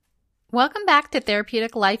Welcome back to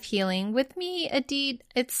Therapeutic Life Healing with me, Adit.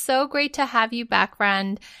 It's so great to have you back,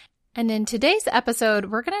 friend. And in today's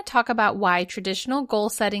episode, we're going to talk about why traditional goal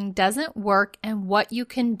setting doesn't work and what you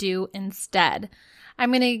can do instead.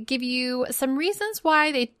 I'm going to give you some reasons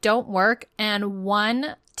why they don't work and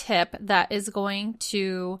one tip that is going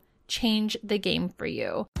to change the game for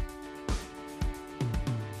you.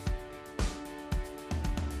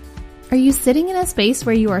 Are you sitting in a space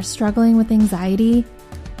where you are struggling with anxiety?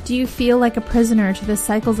 Do you feel like a prisoner to the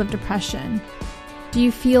cycles of depression? Do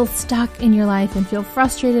you feel stuck in your life and feel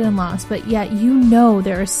frustrated and lost, but yet you know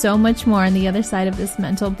there is so much more on the other side of this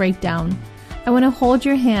mental breakdown? I want to hold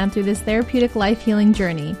your hand through this therapeutic life healing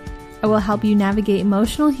journey. I will help you navigate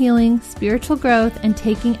emotional healing, spiritual growth, and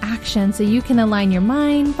taking action so you can align your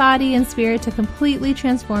mind, body, and spirit to completely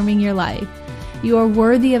transforming your life. You are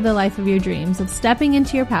worthy of the life of your dreams, of stepping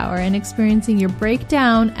into your power and experiencing your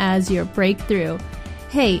breakdown as your breakthrough.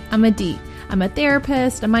 Hey, I'm Adit. I'm a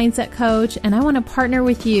therapist, a mindset coach, and I want to partner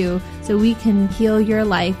with you so we can heal your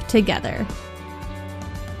life together.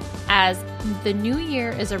 As the new year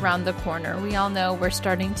is around the corner, we all know we're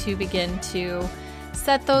starting to begin to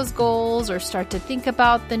set those goals or start to think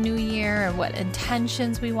about the new year and what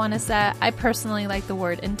intentions we want to set. I personally like the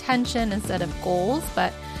word intention instead of goals,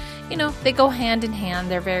 but you know, they go hand in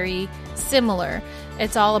hand. They're very similar.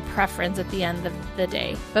 It's all a preference at the end of the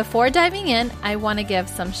day. Before diving in, I want to give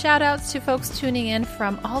some shout outs to folks tuning in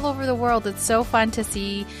from all over the world. It's so fun to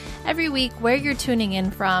see every week where you're tuning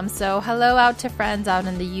in from. So hello out to friends out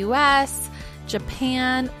in the US,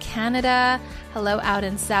 Japan, Canada. Hello out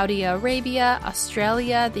in Saudi Arabia,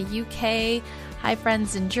 Australia, the UK. Hi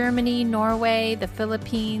friends in Germany, Norway, the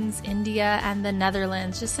Philippines, India, and the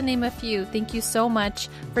Netherlands, just to name a few. Thank you so much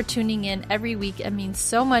for tuning in every week. It means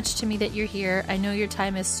so much to me that you're here. I know your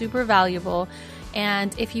time is super valuable.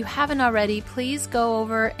 And if you haven't already, please go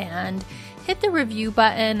over and hit the review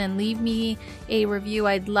button and leave me a review.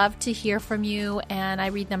 I'd love to hear from you, and I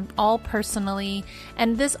read them all personally.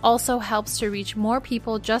 And this also helps to reach more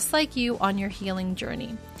people just like you on your healing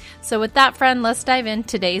journey. So with that, friend, let's dive into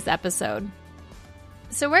today's episode.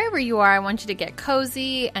 So wherever you are, I want you to get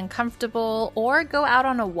cozy and comfortable or go out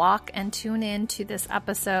on a walk and tune in to this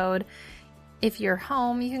episode. If you're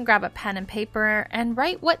home, you can grab a pen and paper and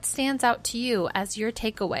write what stands out to you as your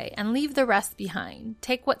takeaway and leave the rest behind.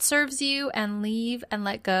 Take what serves you and leave and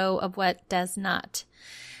let go of what does not.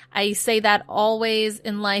 I say that always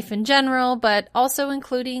in life in general, but also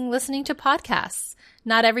including listening to podcasts.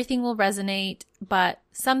 Not everything will resonate, but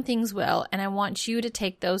some things will, and I want you to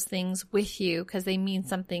take those things with you because they mean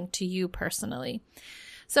something to you personally.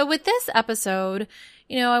 So with this episode,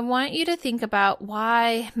 I want you to think about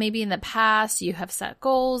why maybe in the past you have set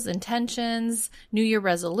goals, intentions, New Year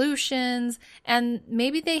resolutions, and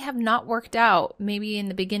maybe they have not worked out. Maybe in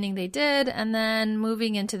the beginning they did, and then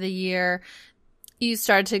moving into the year, you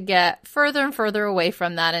start to get further and further away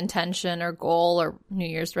from that intention or goal or New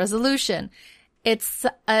Year's resolution. It's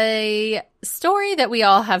a story that we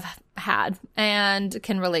all have had and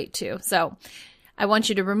can relate to. So I want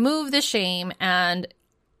you to remove the shame and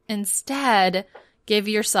instead give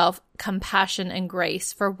yourself compassion and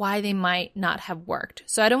grace for why they might not have worked.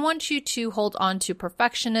 So I don't want you to hold on to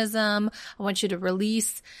perfectionism. I want you to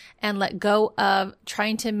release and let go of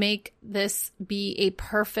trying to make this be a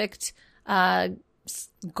perfect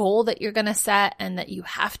goal that you're going to set and that you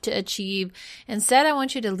have to achieve. Instead, I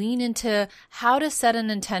want you to lean into how to set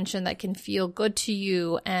an intention that can feel good to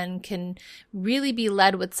you and can really be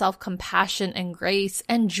led with self-compassion and grace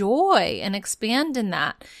and joy and expand in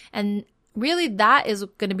that. And really that is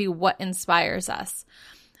going to be what inspires us.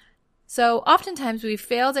 So oftentimes we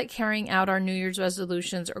failed at carrying out our New Year's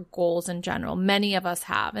resolutions or goals in general. Many of us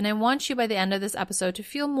have. And I want you by the end of this episode to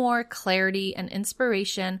feel more clarity and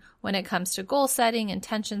inspiration when it comes to goal setting,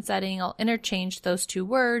 intention setting. I'll interchange those two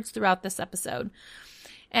words throughout this episode.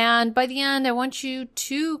 And by the end, I want you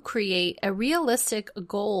to create a realistic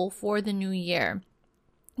goal for the new year.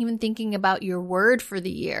 Even thinking about your word for the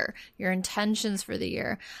year, your intentions for the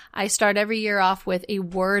year. I start every year off with a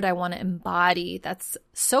word I want to embody. That's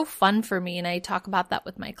so fun for me. And I talk about that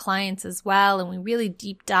with my clients as well. And we really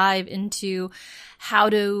deep dive into how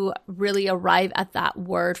to really arrive at that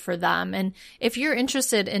word for them. And if you're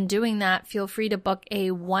interested in doing that, feel free to book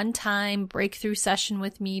a one-time breakthrough session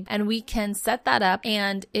with me and we can set that up.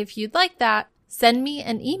 And if you'd like that, send me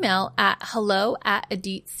an email at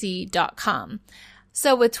hello@aditc.com.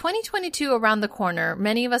 So with 2022 around the corner,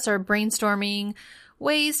 many of us are brainstorming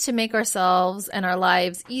ways to make ourselves and our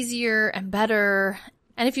lives easier and better.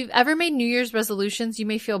 And if you've ever made New Year's resolutions, you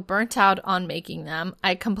may feel burnt out on making them.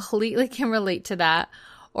 I completely can relate to that.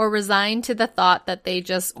 or resign to the thought that they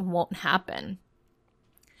just won't happen.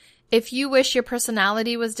 If you wish your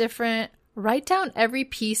personality was different, write down every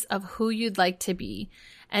piece of who you'd like to be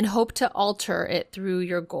and hope to alter it through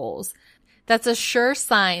your goals. That's a sure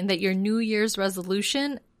sign that your New Year's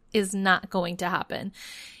resolution is not going to happen.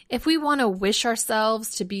 If we want to wish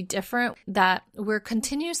ourselves to be different, that we're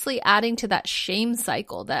continuously adding to that shame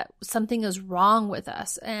cycle that something is wrong with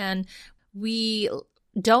us and we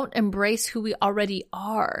don't embrace who we already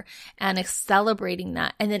are and celebrating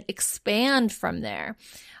that and then expand from there.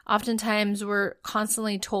 Oftentimes we're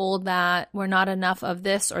constantly told that we're not enough of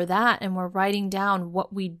this or that, and we're writing down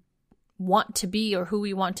what we want to be or who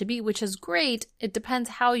we want to be, which is great. It depends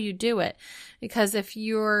how you do it, because if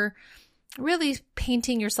you're really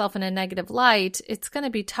painting yourself in a negative light, it's going to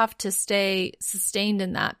be tough to stay sustained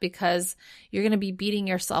in that, because you're going to be beating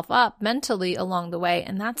yourself up mentally along the way,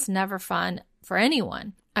 and that's never fun for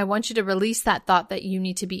anyone. I want you to release that thought that you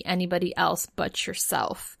need to be anybody else but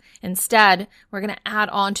yourself. Instead, we're going to add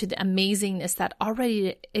on to the amazingness that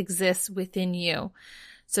already exists within you.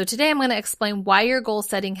 So today I'm going to explain why your goal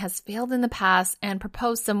setting has failed in the past and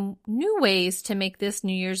propose some new ways to make this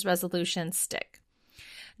New Year's resolution stick.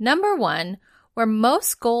 Number one, where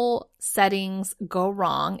most goal settings go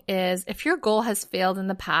wrong is if your goal has failed in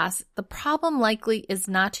the past, the problem likely is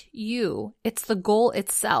not you, it's the goal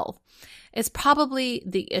itself. It's probably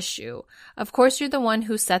the issue. Of course, you're the one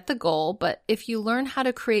who set the goal, but if you learn how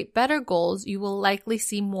to create better goals, you will likely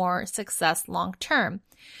see more success long term.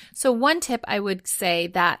 So one tip I would say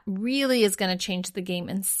that really is going to change the game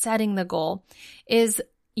in setting the goal is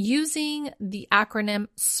using the acronym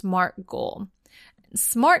SMART goal.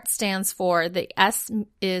 SMART stands for the S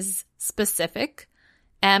is specific,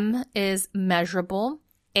 M is measurable,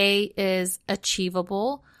 A is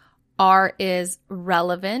achievable, R is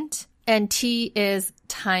relevant, and T is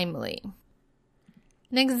timely.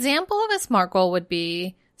 An example of a SMART goal would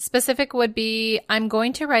be, specific would be, I'm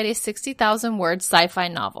going to write a 60,000 word sci-fi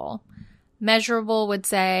novel. Measurable would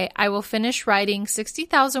say, I will finish writing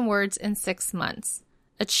 60,000 words in 6 months.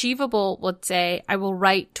 Achievable would say, I will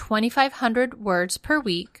write 2,500 words per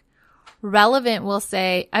week. Relevant will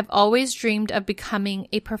say, I've always dreamed of becoming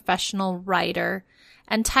a professional writer.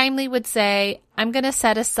 And timely would say, I'm going to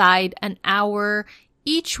set aside an hour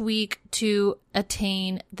each week to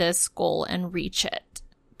attain this goal and reach it.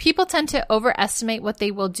 People tend to overestimate what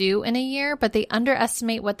they will do in a year, but they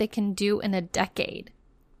underestimate what they can do in a decade.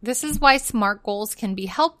 This is why SMART goals can be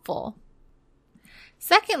helpful.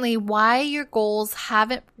 Secondly, why your goals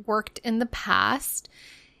haven't worked in the past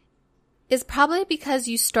is probably because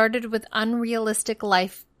you started with unrealistic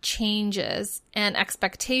life changes and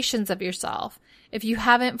expectations of yourself. If you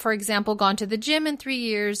haven't, for example, gone to the gym in 3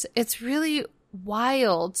 years, it's really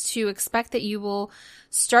wild to expect that you will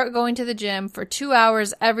start going to the gym for 2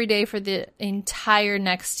 hours every day for the entire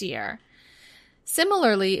next year.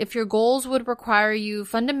 Similarly, if your goals would require you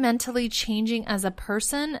fundamentally changing as a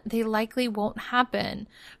person, they likely won't happen.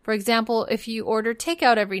 For example, if you order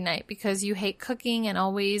takeout every night because you hate cooking and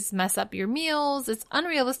always mess up your meals, it's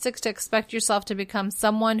unrealistic to expect yourself to become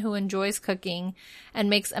someone who enjoys cooking and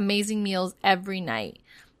makes amazing meals every night.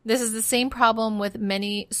 This is the same problem with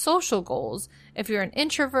many social goals. If you're an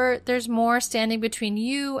introvert, there's more standing between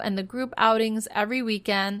you and the group outings every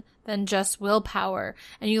weekend than just willpower,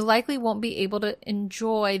 and you likely won't be able to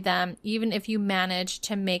enjoy them even if you manage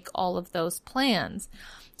to make all of those plans.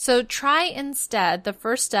 So try instead, the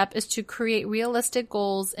first step is to create realistic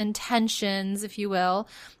goals, intentions, if you will,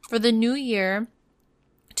 for the new year,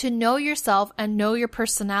 to know yourself and know your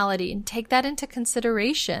personality and take that into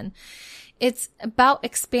consideration. It's about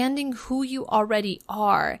expanding who you already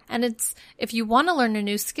are. And it's, if you want to learn a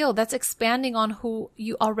new skill, that's expanding on who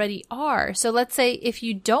you already are. So let's say if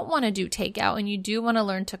you don't want to do takeout and you do want to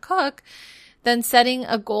learn to cook, then setting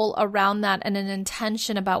a goal around that and an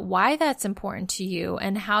intention about why that's important to you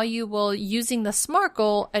and how you will, using the SMART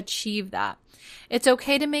goal, achieve that. It's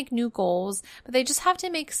okay to make new goals, but they just have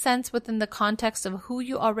to make sense within the context of who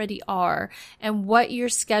you already are and what your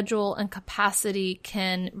schedule and capacity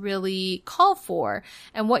can really call for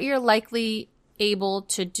and what you're likely able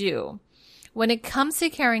to do. When it comes to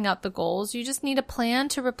carrying out the goals, you just need a plan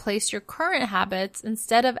to replace your current habits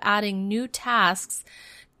instead of adding new tasks.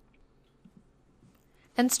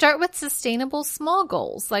 And start with sustainable small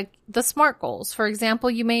goals, like the SMART goals. For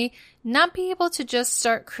example, you may not be able to just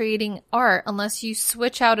start creating art unless you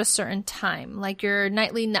switch out a certain time, like your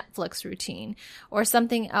nightly Netflix routine or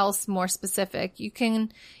something else more specific. You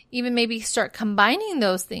can even maybe start combining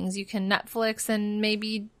those things. You can Netflix and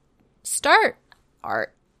maybe start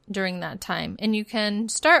art during that time, and you can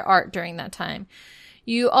start art during that time.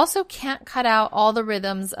 You also can't cut out all the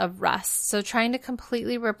rhythms of rest. So trying to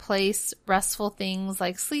completely replace restful things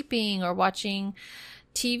like sleeping or watching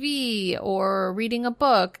TV or reading a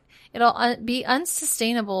book, it'll be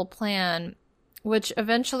unsustainable plan, which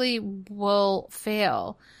eventually will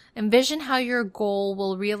fail. Envision how your goal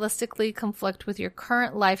will realistically conflict with your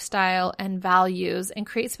current lifestyle and values, and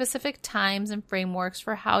create specific times and frameworks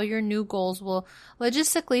for how your new goals will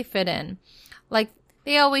logistically fit in. Like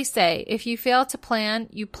they always say, if you fail to plan,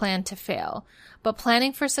 you plan to fail. But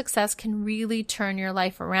planning for success can really turn your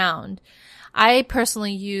life around. I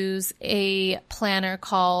personally use a planner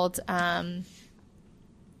called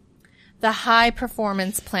The High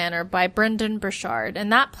Performance Planner by Brendon Burchard.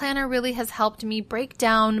 And that planner really has helped me break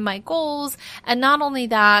down my goals. And not only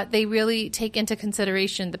that, they really take into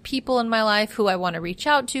consideration the people in my life who I want to reach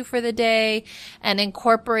out to for the day, and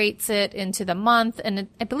incorporates it into the month. And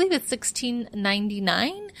I believe it's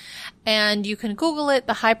 $16.99. And you can Google it,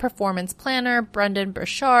 The High Performance Planner, Brendon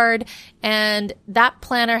Burchard. And that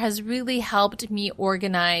planner has really helped me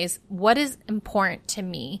organize what is important to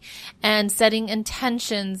me and setting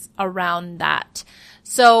intentions around that.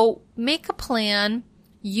 So make a plan,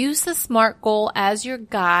 use the SMART goal as your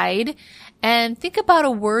guide, and think about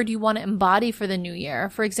a word you want to embody for the new year.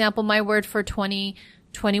 For example, my word for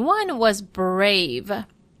 2021 was brave.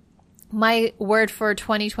 My word for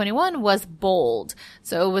 2021 was bold.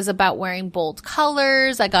 So it was about wearing bold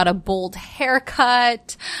colors. I got a bold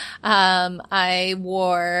haircut. I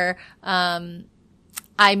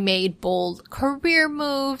made bold career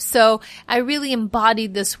moves. So I really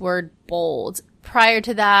embodied this word bold. Prior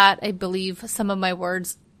to that, I believe some of my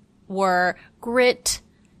words were grit,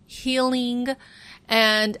 healing,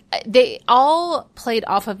 and they all played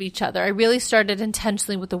off of each other. I really started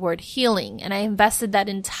intentionally with the word healing, and I invested that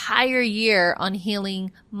entire year on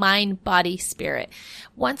healing mind, body, spirit.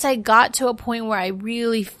 Once I got to a point where I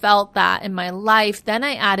really felt that in my life, then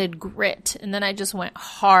I added grit, and then I just went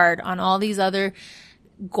hard on all these other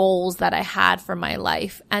goals that I had for my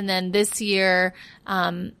life. And then this year,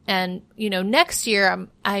 next year,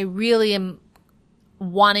 I really am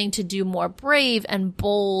wanting to do more brave and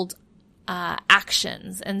bold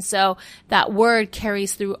actions. And so that word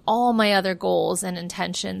carries through all my other goals and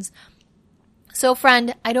intentions. So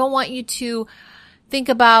friend, I don't want you to think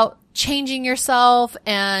about changing yourself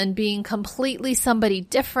and being completely somebody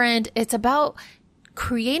different. It's about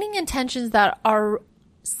creating intentions that are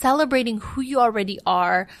celebrating who you already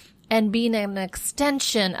are and being an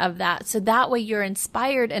extension of that. So that way you're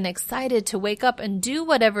inspired and excited to wake up and do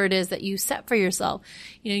whatever it is that you set for yourself.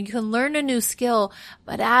 You can learn a new skill,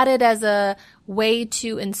 but add it as a way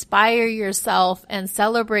to inspire yourself and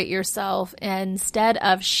celebrate yourself instead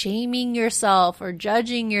of shaming yourself or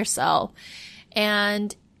judging yourself.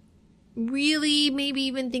 And really maybe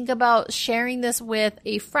even think about sharing this with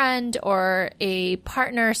a friend or a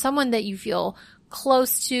partner, someone that you feel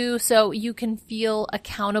close to, so you can feel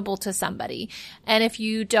accountable to somebody. And if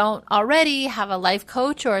you don't already have a life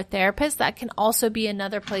coach or a therapist, that can also be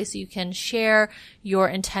another place you can share your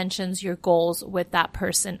intentions, your goals with that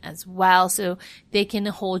person as well, so they can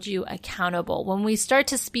hold you accountable. When we start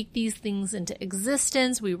to speak these things into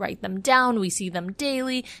existence, we write them down, we see them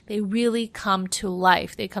daily, they really come to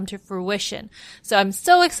life. They come to fruition. So I'm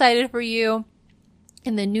so excited for you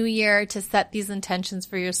in the new year to set these intentions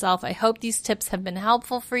for yourself. I hope these tips have been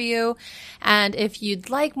helpful for you. And if you'd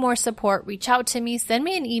like more support, reach out to me, send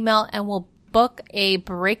me an email, and we'll book a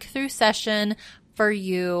breakthrough session for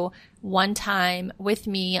you one time with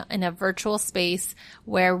me in a virtual space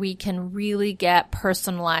where we can really get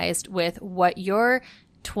personalized with what your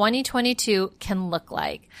 2022 can look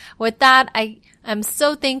like. With that, I'm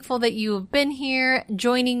so thankful that you have been here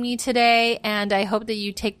joining me today, and I hope that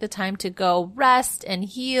you take the time to go rest and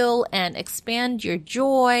heal and expand your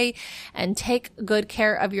joy and take good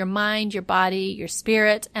care of your mind, your body, your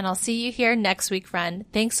spirit, and I'll see you here next week, friend.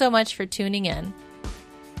 Thanks so much for tuning in.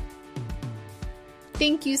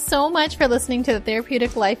 Thank you so much for listening to the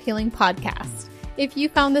Therapeutic Life Healing Podcast. If you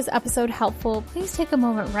found this episode helpful, please take a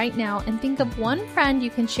moment right now and think of one friend you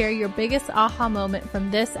can share your biggest aha moment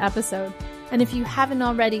from this episode. And if you haven't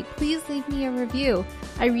already, please leave me a review.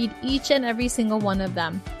 I read each and every single one of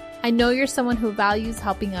them. I know you're someone who values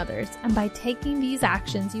helping others, and by taking these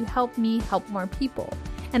actions, you help me help more people.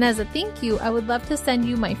 And as a thank you, I would love to send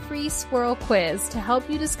you my free swirl quiz to help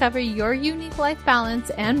you discover your unique life balance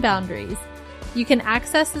and boundaries. You can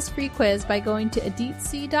access this free quiz by going to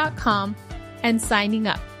aditc.com and signing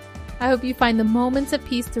up. I hope you find the moments of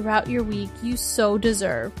peace throughout your week you so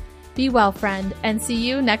deserve. Be well, friend, and see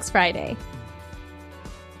you next Friday.